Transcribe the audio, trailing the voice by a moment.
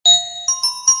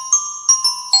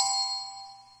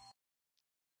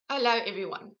Hello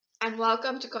everyone and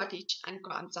welcome to Cottage and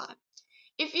Crime Time.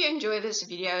 If you enjoy this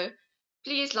video,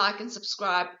 please like and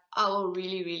subscribe. I will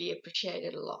really appreciate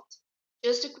it a lot.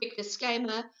 Just a quick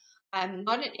disclaimer, I am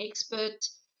not an expert.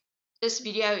 This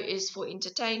video is for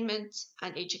entertainment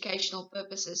and educational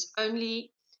purposes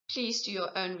only. Please do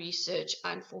your own research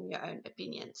and form your own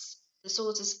opinions. The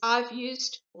sources I've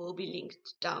used will be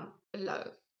linked down below.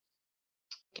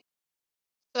 Okay.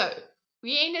 So,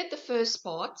 we ended the first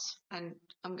part, and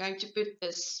I'm going to put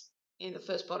this in the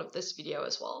first part of this video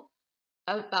as well,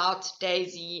 about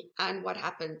Daisy and what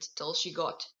happened till she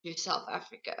got to South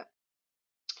Africa.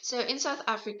 So in South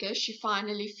Africa, she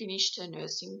finally finished her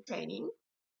nursing training,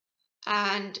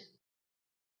 and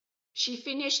she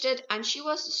finished it, and she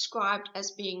was described as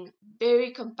being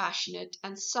very compassionate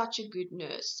and such a good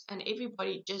nurse, and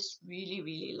everybody just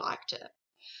really liked her.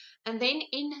 And then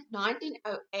in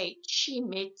 1908, she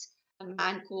met a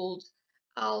man called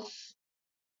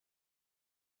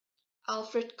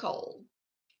Alfred Cole,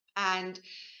 and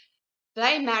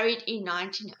they married in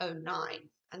 1909,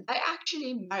 and they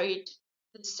actually married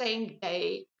the same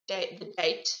day, the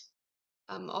date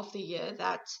of the year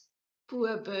that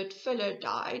poor Bert Fuller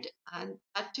died. And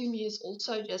that to me is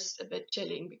also just a bit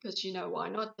chilling, because you know, why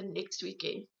not the next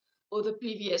weekend or the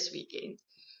previous weekend?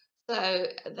 So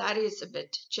that is a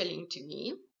bit chilling to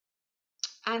me.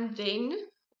 And then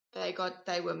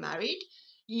they were married.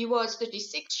 He was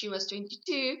 36, she was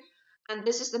 22, and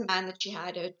this is the man that she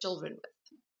had her children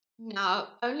with. Now,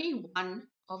 only one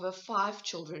of her 5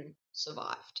 children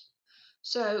survived.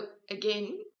 So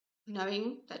again,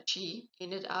 knowing that she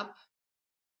ended up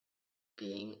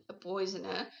being a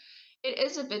poisoner, it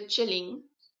is a bit chilling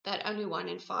that only 1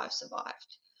 in 5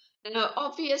 survived. Now,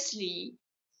 obviously,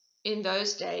 in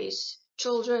those days,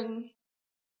 children,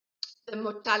 the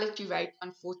mortality rate,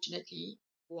 unfortunately,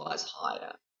 was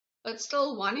higher. But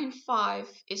still, 1 in 5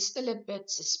 is still a bit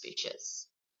suspicious.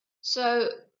 So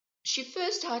she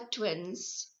first had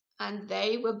twins, and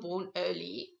they were born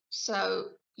early. So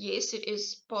yes, it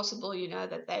is possible, you know,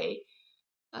 that they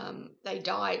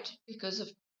died because of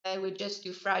they were just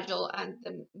too fragile, and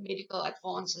the medical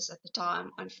advances at the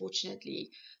time,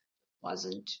 unfortunately,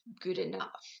 wasn't good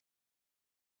enough.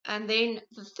 And then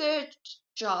the third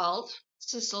child,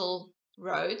 Cecil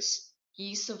Rhodes,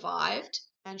 he survived,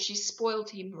 and she spoiled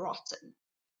him rotten.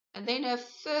 And then her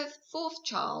fourth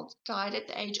child died at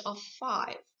the age of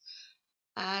 5,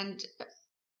 and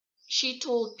she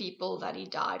told people that he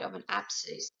died of an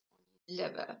abscess on his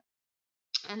liver.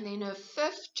 And then her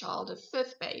 5th child, her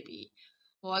 5th baby,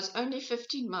 was only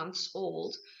 15 months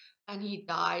old, and he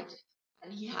died,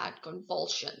 and he had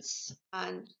convulsions.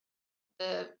 And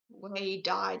the way he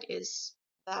died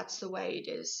that's the way it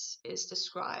is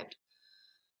described.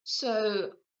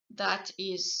 So that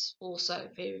is also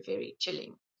very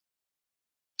chilling.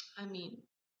 I mean,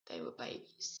 they were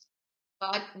babies.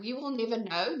 But we will never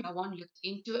know. No one looked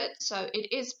into it. So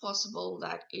it is possible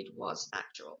that it was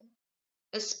natural,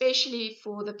 especially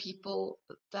for the people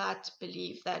that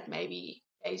believe that maybe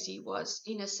Daisy was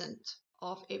innocent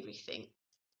of everything.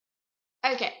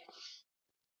 Okay,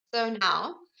 so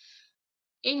now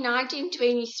in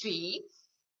 1923,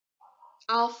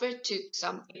 Alfred took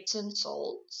some Epsom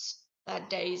salts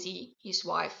that Daisy, his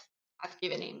wife, had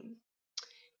given him.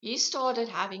 He started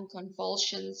having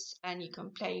convulsions, and he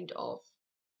complained of,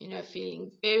 you know,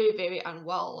 feeling very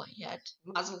unwell. He had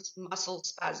muscle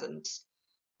spasms,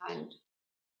 and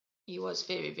he was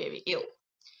very ill.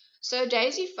 So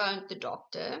Daisy phoned the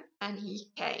doctor, and he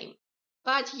came.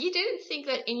 But he didn't think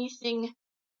that anything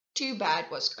too bad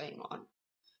was going on,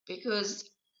 because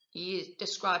he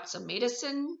described some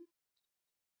medicine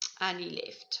and he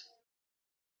left.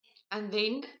 And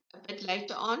then a bit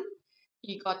later on,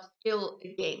 he got ill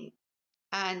again.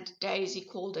 And Daisy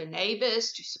called her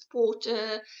neighbors to support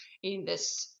her in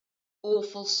this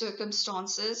awful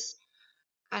circumstances.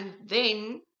 And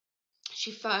then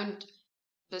she phoned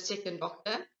the second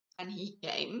doctor, and he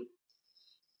came.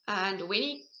 And when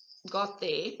he got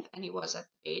there and he was at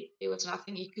bed, there was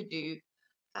nothing he could do,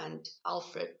 and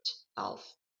Alf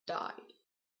died.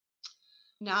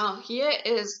 Now, here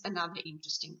is another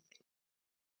interesting thing.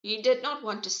 He did not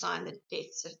want to sign the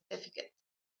death certificate.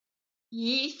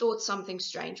 He thought something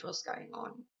strange was going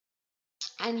on,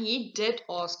 and he did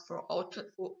ask for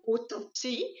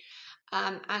autopsy.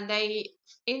 And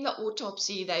in the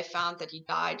autopsy, they found that he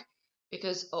died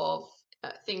because of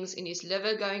things in his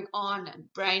liver going on,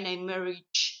 and brain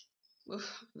hemorrhage.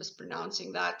 Oof,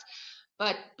 mispronouncing that,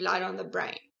 but blood on the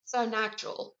brain. So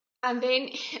natural. And then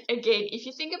again, if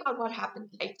you think about what happened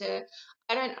later,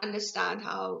 I don't understand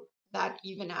how that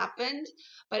even happened.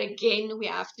 But again, we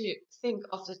have to think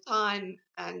of the time,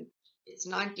 and it's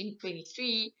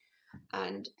 1923,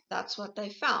 and that's what they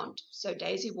found. So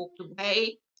Daisy walked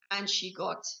away and she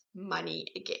got money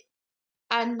again.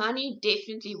 And money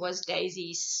definitely was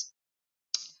Daisy's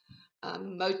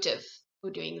motive for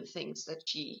doing the things that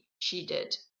she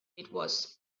did. It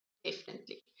was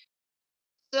definitely.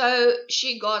 So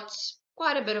she got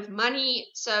quite a bit of money.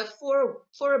 So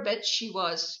for a bit she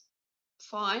was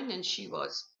fine and she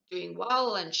was doing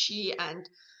well, and she and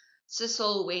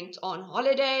Cecil went on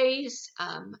holidays,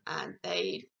 and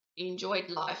they enjoyed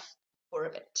life for a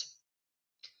bit.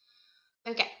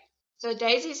 Okay, so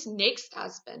Daisy's next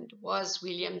husband was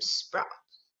William Sprout.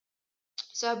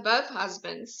 So both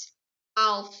husbands,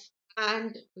 Alf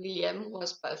and William,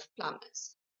 was both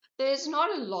plumbers. There's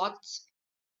not a lot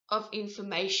of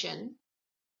information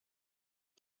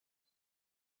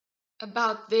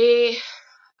about their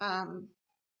um,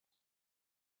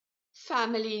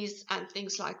 families and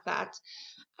things like that.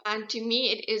 And to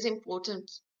me, it is important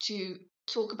to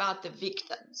talk about the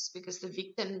victims, because the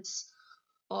victims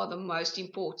are the most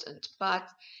important. But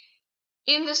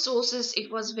in the sources,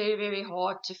 it was very, very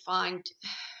hard to find,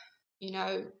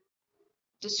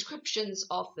 descriptions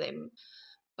of them.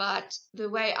 But the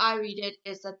way I read it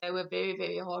is that they were very,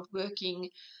 very hardworking,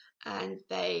 and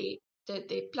they did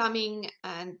their plumbing,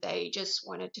 and they just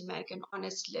wanted to make an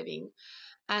honest living.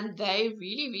 And they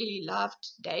really, really loved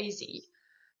Daisy.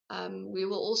 We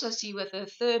will also see with her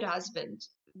third husband,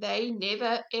 they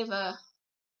never ever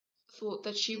thought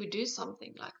that she would do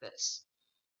something like this.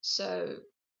 So,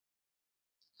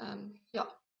 yeah,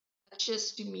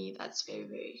 just to me, that's very,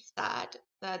 very sad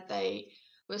that they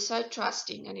were so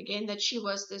trusting. And again, that she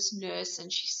was this nurse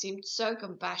and she seemed so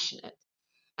compassionate.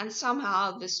 And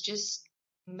somehow this just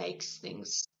makes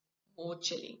things more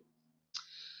chilling.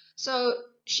 So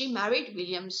she married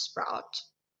William Sprout,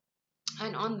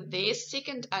 and on their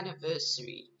second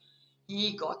anniversary,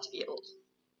 he got ill.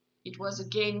 It was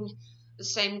again the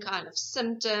same kind of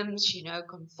symptoms,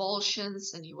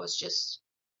 convulsions, and he was just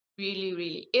really,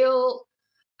 really ill,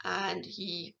 and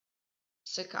he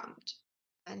succumbed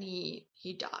and he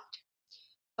died.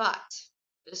 But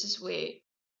this is where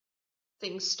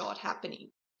things start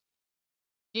happening.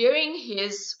 During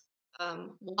his,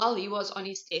 while he was on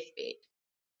his deathbed,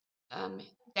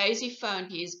 Daisy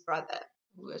phoned his brother,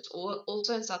 who was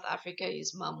also in South Africa.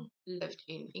 His mum lived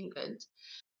in England.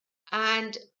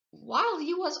 And while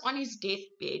he was on his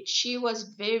deathbed, she was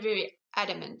very, very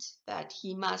adamant that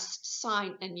he must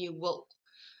sign a new will,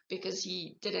 because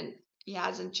he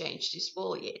hasn't changed his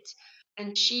will yet.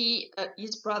 And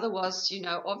his brother was,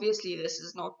 obviously this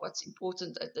is not what's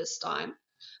important at this time,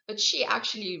 but she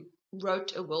actually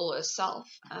wrote a will herself,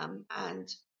 and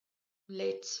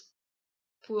let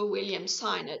poor William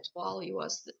sign it while he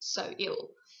was so ill.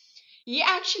 He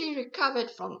actually recovered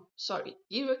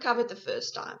the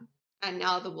first time, and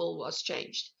now the will was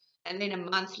changed. And then a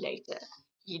month later,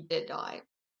 he did die.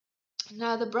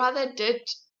 Now, the brother did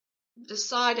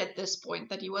decide at this point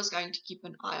that he was going to keep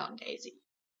an eye on Daisy,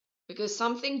 because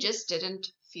something just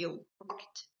didn't feel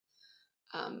right.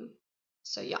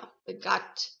 So yeah, the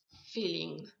gut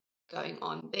feeling going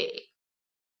on there.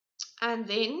 And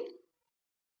then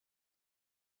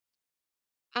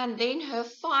her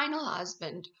final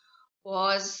husband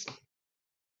was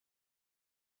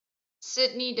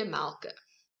Sidney de Melker.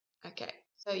 Okay,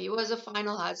 so he was a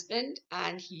final husband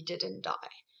and he didn't die.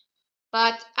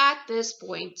 But at this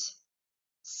point,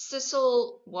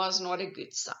 Cecil was not a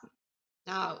good son.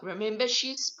 Now, remember,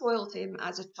 she spoiled him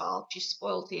as a child. She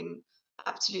spoiled him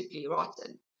absolutely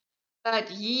rotten.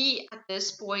 But at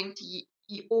this point, he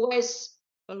always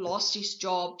lost his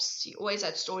jobs. He always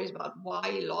had stories about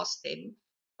why he lost them.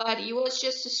 But he was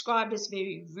just described as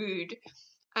very rude.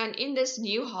 And in this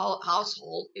new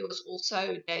household, there was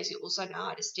also, Daisy also now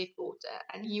had a stepdaughter.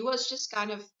 And he was just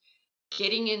kind of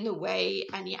getting in the way.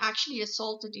 And he actually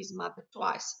assaulted his mother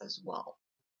twice as well.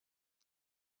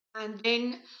 And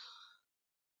then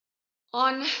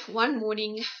on one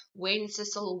morning, when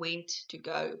Cecil went to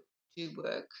go to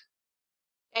work,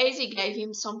 Daisy gave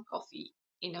him some coffee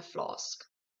in a flask.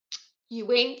 He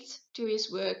went to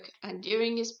his work, and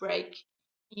during his break,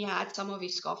 he had some of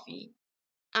his coffee,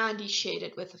 and he shared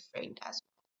it with a friend as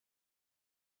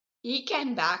well. He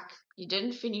came back. He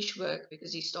didn't finish work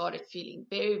because he started feeling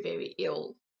very, very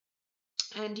ill.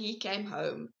 And he came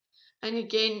home. And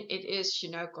again, it is,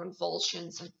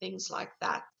 convulsions and things like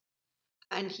that.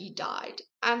 And he died.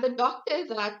 And the doctor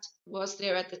that was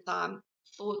there at the time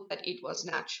thought that it was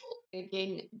natural.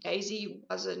 Again, Daisy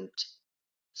wasn't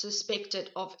suspected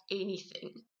of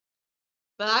anything.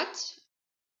 But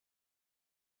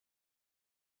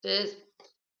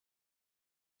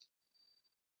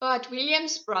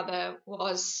William's brother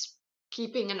was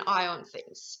keeping an eye on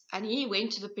things. And he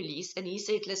went to the police and he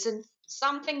said, listen,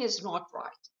 something is not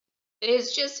right.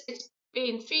 It's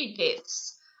been 3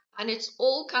 deaths and it's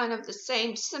all kind of the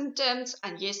same symptoms.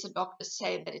 And yes, the doctors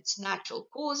say that it's natural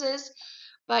causes,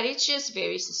 but it's just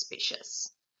very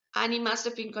suspicious. And he must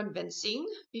have been convincing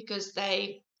because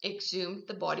they exhumed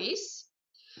the bodies.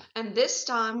 And this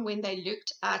time, when they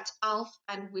looked at Alf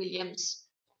and William's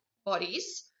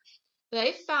bodies,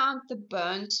 they found the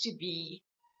bones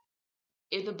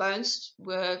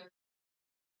were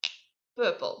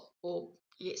purple, or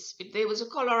yes, there was a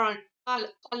color on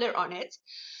it,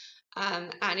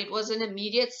 and it was an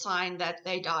immediate sign that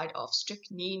they died of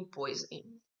strychnine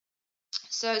poisoning.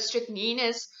 So strychnine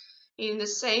is in the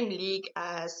same league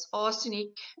as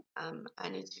arsenic,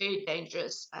 and it's very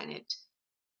dangerous, and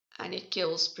it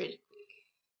kills pretty quick.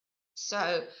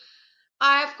 So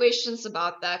I have questions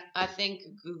about that. I think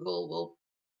Google will,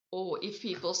 or if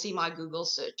people see my Google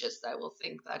searches, they will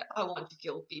think that I want to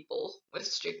kill people with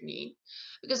strychnine.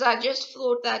 Because I just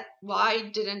thought that why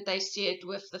didn't they see it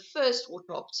with the first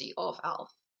autopsy of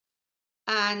Alf?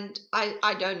 And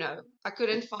I don't know. I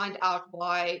couldn't find out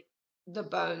why the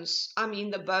bones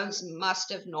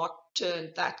must have not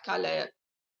turned that color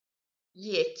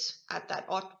yet at that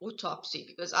autopsy,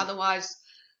 because otherwise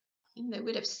they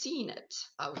would have seen it,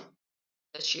 I would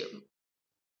assume.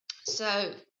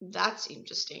 So that's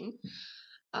interesting,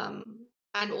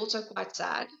 and also quite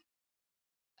sad,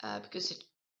 because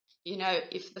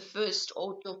if the first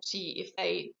autopsy, if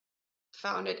they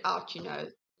found it out,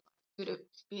 could have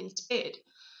been spared.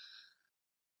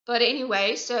 But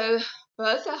anyway, so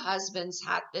both the husbands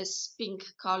had this pink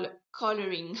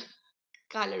coloring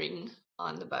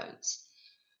on the bones,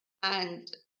 and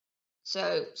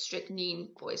so strychnine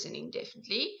poisoning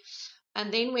definitely.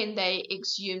 And then when they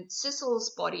exhumed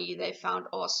Cecil's body, they found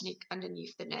arsenic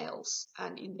underneath the nails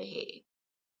and in the hair.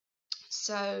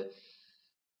 So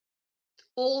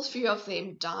all 3 of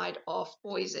them died of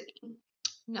poisoning.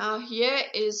 Now here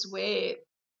is where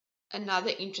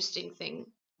another interesting thing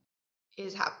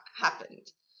happened.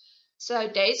 So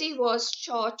Daisy was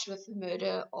charged with the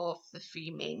murder of the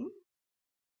 3 men,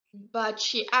 but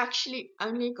she actually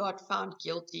only got found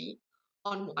guilty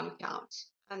on 1 count,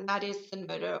 and that is the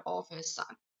murder of her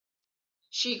son.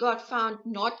 She got found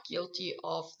not guilty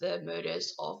of the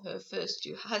murders of her first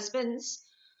 2 husbands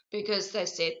because they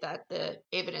said that the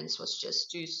evidence was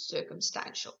just too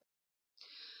circumstantial.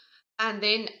 And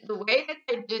then the way that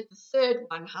they did the 3rd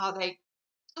one, how they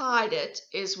tied it,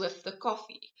 is with the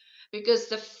coffee. Because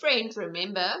the friend,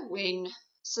 remember when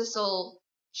Cecil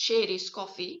shared his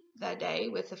coffee that day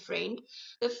with a friend,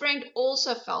 the friend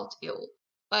also felt ill,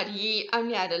 but he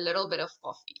only had a little bit of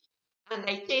coffee. And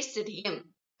they tested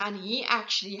him, and he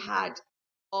actually had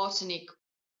arsenic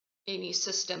in his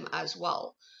system as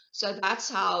well. So that's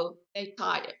how they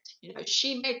tied it.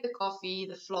 She made the coffee,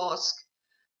 the flask,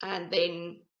 and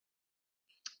then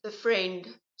the friend,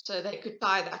 so they could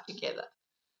tie that together.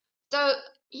 So,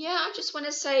 yeah, I just want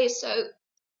to say, so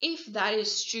if that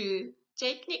is true,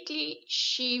 technically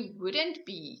she wouldn't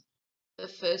be the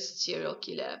first serial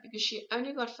killer because she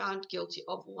only got found guilty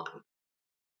of 1.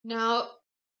 Now,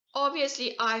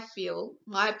 obviously, I feel,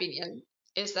 my opinion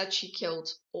is that she killed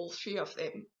all 3 of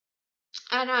them.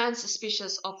 And I am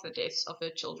suspicious of the deaths of her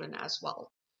children as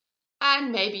well.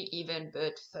 And maybe even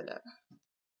Bert Fuller.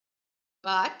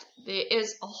 But there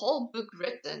is a whole book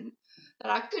written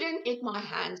that I couldn't get my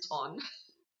hands on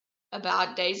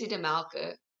about Daisy de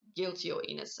Melker, guilty or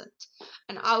innocent.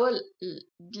 And I will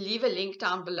leave a link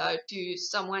down below to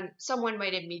someone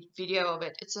made a video of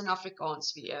it. It's an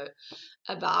Afrikaans video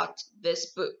about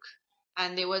this book.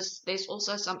 And there's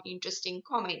also some interesting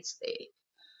comments there.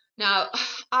 Now,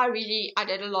 I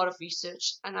did a lot of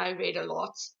research and I read a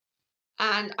lot.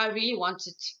 And I really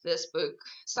wanted this book.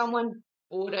 Someone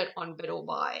bought it on Bid or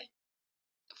Buy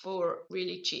for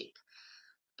really cheap.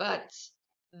 But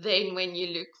then when you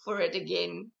look for it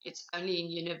again, it's only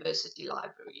in university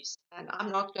libraries. And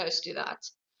I'm not close to that.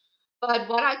 But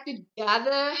what I could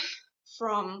gather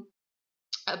from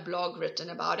a blog written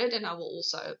about it, and I will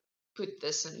also put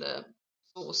this in the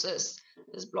sources,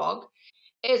 this blog,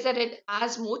 is that it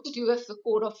has more to do with the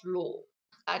court of law.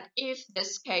 That if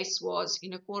this case was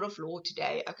in a court of law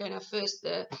today, okay, now first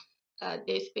the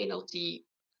death penalty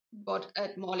got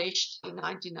abolished in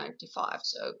 1995,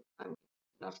 so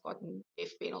I've gotten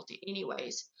death penalty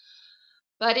anyways.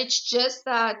 But it's just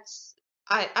that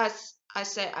as I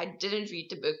say, I didn't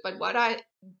read the book, but what I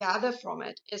gather from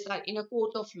it is that in a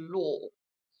court of law,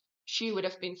 she would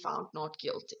have been found not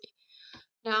guilty.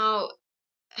 Now,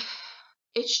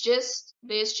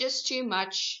 there's just too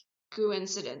much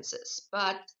coincidences.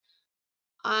 But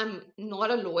I'm not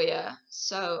a lawyer,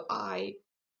 so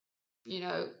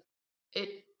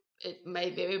it may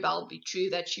very well be true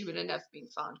that she wouldn't have been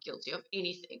found guilty of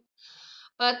anything.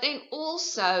 But then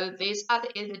also there's other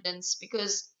evidence,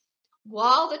 because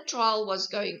while the trial was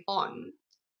going on,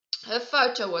 her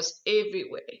photo was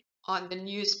everywhere, on the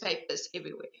newspapers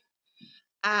everywhere.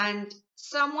 And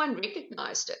someone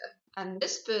recognized her. And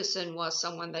this person was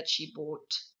someone that she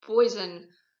bought poison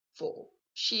for.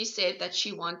 She said that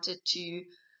she wanted to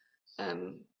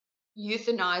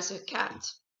euthanize her cat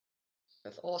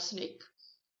with arsenic.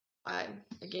 I'm,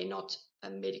 again, not a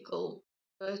medical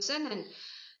person. And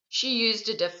she used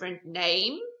a different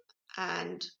name,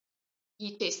 and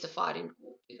he testified in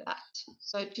court to that.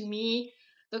 So to me,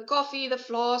 the coffee, the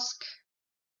flask,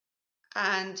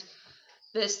 and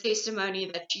this testimony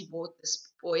that she bought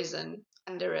this poison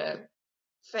under a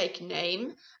fake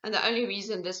name, and the only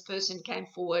reason this person came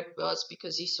forward was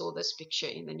because he saw this picture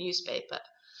in the newspaper.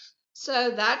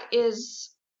 So that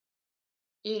is,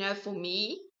 for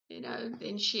me,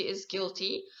 then she is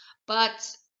guilty.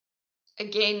 But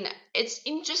again, it's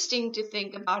interesting to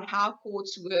think about how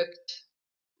courts worked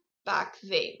back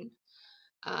then,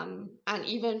 and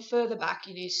even further back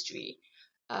in history,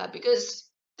 because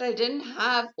they didn't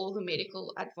have all the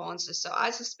medical advances. So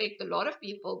I suspect a lot of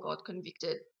people got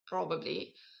convicted,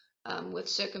 probably, with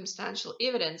circumstantial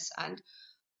evidence, and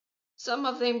some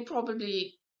of them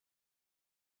probably,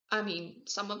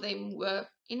 some of them were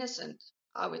innocent,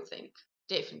 I would think,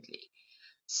 definitely.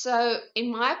 So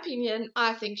in my opinion,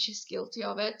 I think she's guilty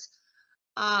of it.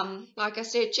 Like I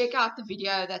said, check out the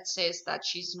video that says that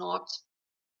she's not.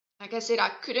 Like I said, I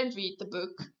couldn't read the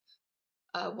book.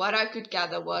 What I could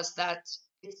gather was that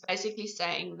it's basically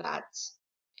saying that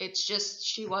it's just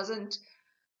she wasn't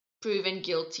proven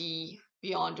guilty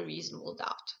beyond a reasonable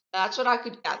doubt. That's what I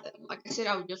could gather. Like I said,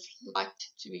 I would just like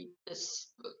to read this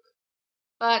book.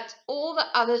 But all the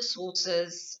other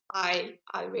sources, I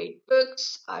read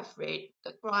books, I've read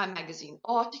the Crime Magazine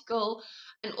article,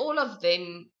 and all of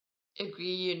them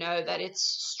agree, that it's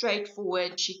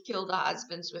straightforward. She killed her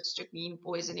husbands with strychnine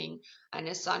poisoning and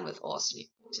her son with arsenic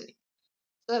poisoning.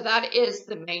 So that is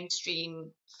the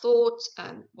mainstream thought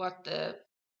and what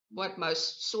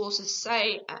most sources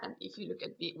say. And if you look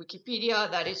at Wikipedia,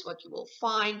 that is what you will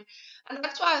find. And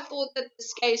that's why I thought that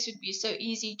this case would be so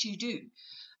easy to do.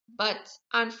 But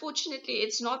unfortunately,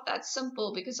 it's not that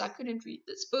simple, because I couldn't read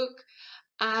this book.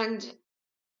 And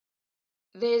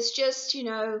there's just,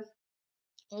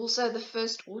 also the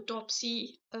first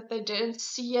autopsy, that they didn't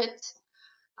see it.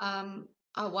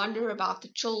 I wonder about the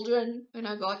children when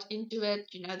I got into it,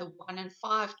 the 1 and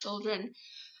 5 children.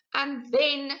 And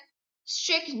then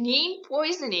strychnine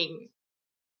poisoning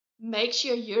makes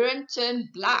your urine turn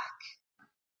black.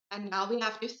 And now we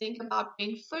have to think about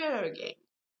Ben Fuller again.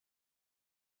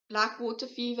 Black water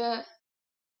fever,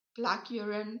 black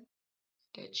urine.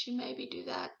 Did she maybe do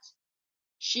that?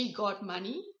 She got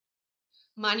money.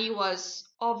 Money was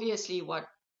obviously what,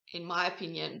 in my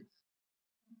opinion,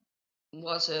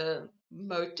 was a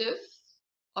motive.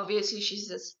 Obviously, she's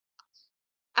this.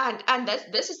 And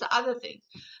this is the other thing.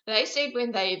 They said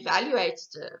when they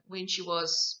evaluated her, when she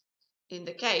was in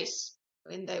the case,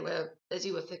 when they were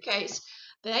busy with the case,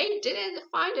 they didn't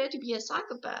find her to be a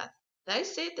psychopath. They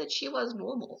said that she was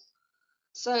normal.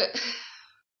 So,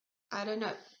 I don't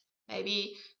know.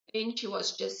 Maybe then she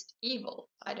was just evil.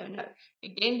 I don't know.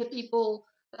 Again, the people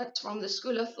that's from the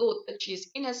school of thought that she's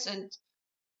innocent,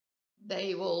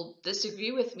 they will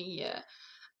disagree with me here.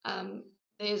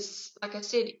 There's, like I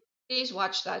said, please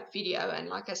watch that video, and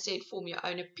like I said, form your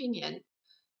own opinion.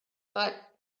 But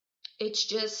it's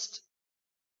just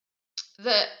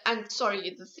the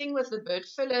thing with the Bert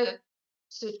Fuller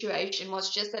situation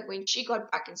was just that when she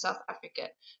got back in South Africa,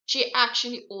 she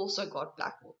actually also got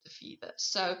black water fever.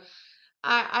 So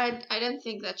I don't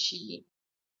think that she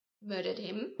murdered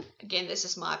him. Again, this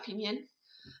is my opinion.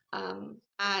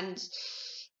 And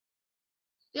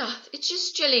yeah, it's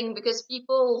just chilling, because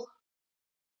people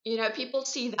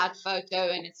see that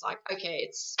photo and it's like, okay,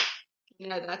 it's,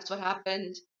 that's what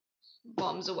happened,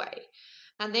 bombs away.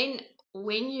 And then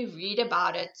when you read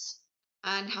about it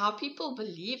and how people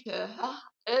believed her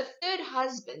third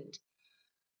husband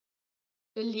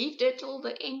believed it till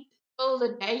the end, till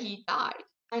the day he died.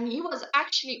 And he was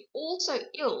actually also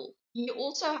ill. He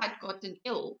also had gotten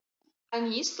ill.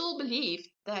 And he still believed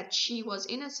that she was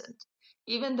innocent,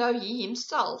 even though he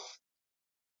himself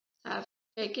had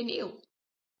taken ill.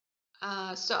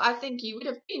 So I think he would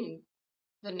have been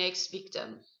the next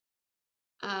victim.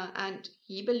 And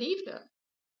he believed her.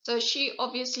 So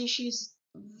she's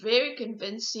very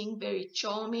convincing, very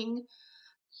charming,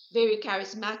 very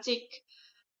charismatic.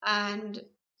 And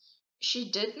She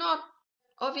did not,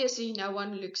 obviously, no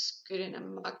one looks good in a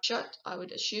mugshot, I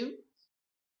would assume.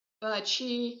 But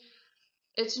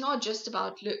it's not just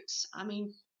about looks. I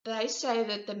mean, they say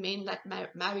that the men that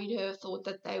married her thought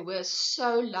that they were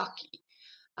so lucky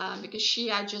because she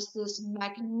had just this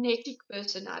magnetic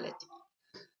personality.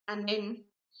 And then,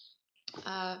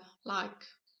 like,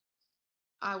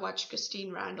 I watch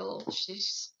Christine Randall.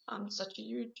 I'm such a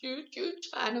huge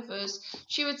fan of hers.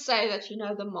 She would say that,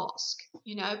 the mask.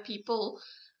 People,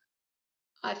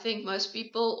 I think most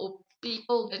people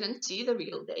didn't see the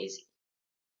real Daisy.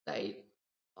 They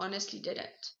honestly didn't.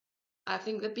 I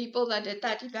think the people that did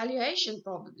that evaluation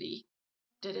probably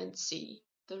didn't see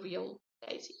the real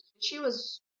Daisy. She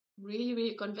was really,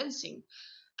 really convincing.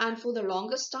 And for the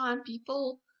longest time,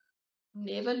 people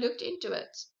never looked into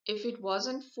it. If it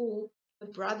wasn't for the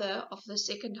brother of the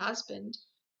second husband,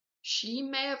 she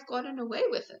may have gotten away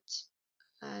with it.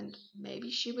 And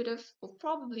maybe she would have, or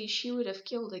probably she would have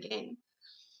killed again.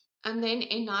 And then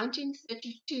in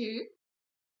 1932,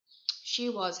 she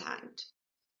was hanged.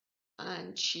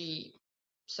 And she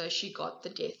got the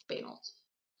death penalty.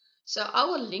 So I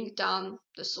will link down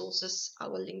the sources. I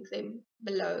will link them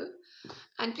below.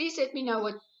 And please let me know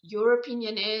what your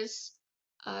opinion is.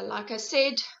 Like I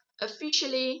said,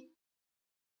 officially,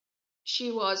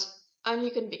 she was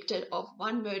only convicted of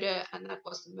one murder, and that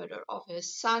was the murder of her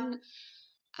son.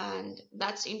 And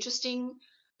that's interesting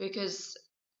because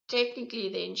technically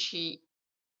then she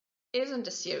isn't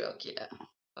a serial killer.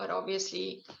 But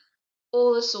obviously,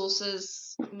 all the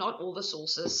sources, not all the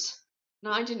sources,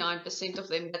 99% of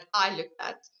them that I looked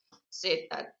at said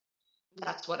that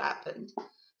that's what happened.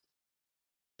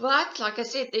 But like I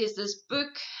said, there's this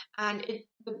book, and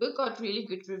the book got really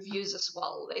good reviews as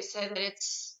well. They say that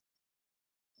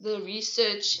the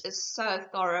research is so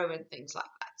thorough and things like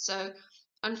that. So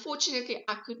unfortunately,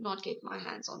 I could not get my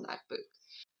hands on that book.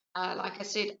 Like I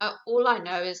said, all I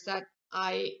know is that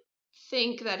I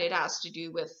think that it has to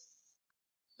do with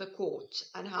the court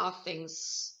and how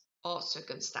things are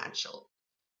circumstantial.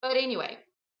 But anyway,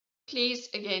 please,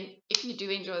 again, if you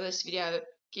do enjoy this video,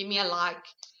 give me a like.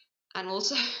 And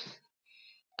also,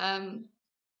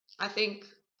 I think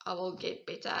I will get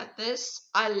better at this.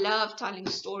 I love telling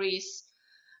stories.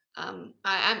 I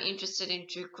am interested in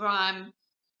true crime.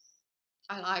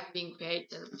 I like being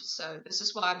creative, so this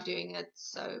is why I'm doing it.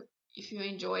 So if you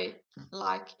enjoy,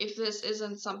 if this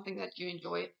isn't something that you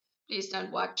enjoy, please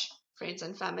don't watch. Friends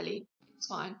and family, it's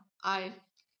fine.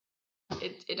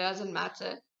 It doesn't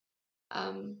matter.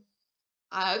 I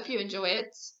hope you enjoy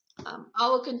it. I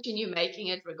will continue making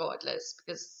it regardless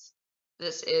because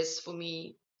this is, for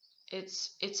me,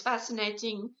 it's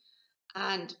fascinating,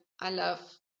 and I love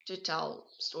to tell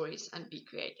stories and be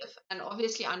creative. And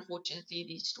obviously, unfortunately,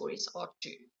 these stories are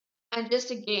true. And just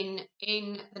again,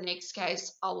 in the next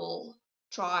case, I will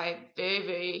try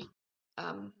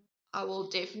I will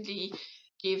definitely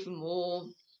give more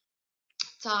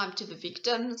time to the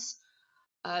victims.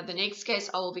 The next case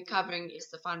I will be covering is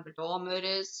the Van Breda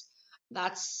murders.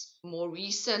 That's more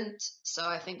recent, so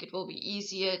I think it will be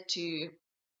easier to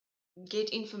get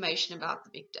information about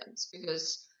the victims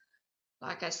because,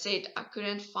 like I said, I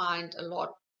couldn't find a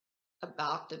lot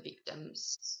about the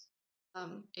victims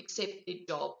except their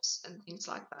jobs and things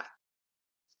like that.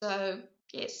 So,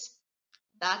 yes,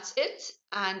 that's it.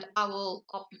 And I will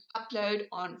upload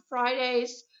on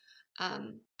Fridays.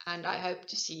 And I hope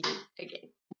to see you again.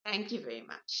 Thank you very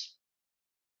much.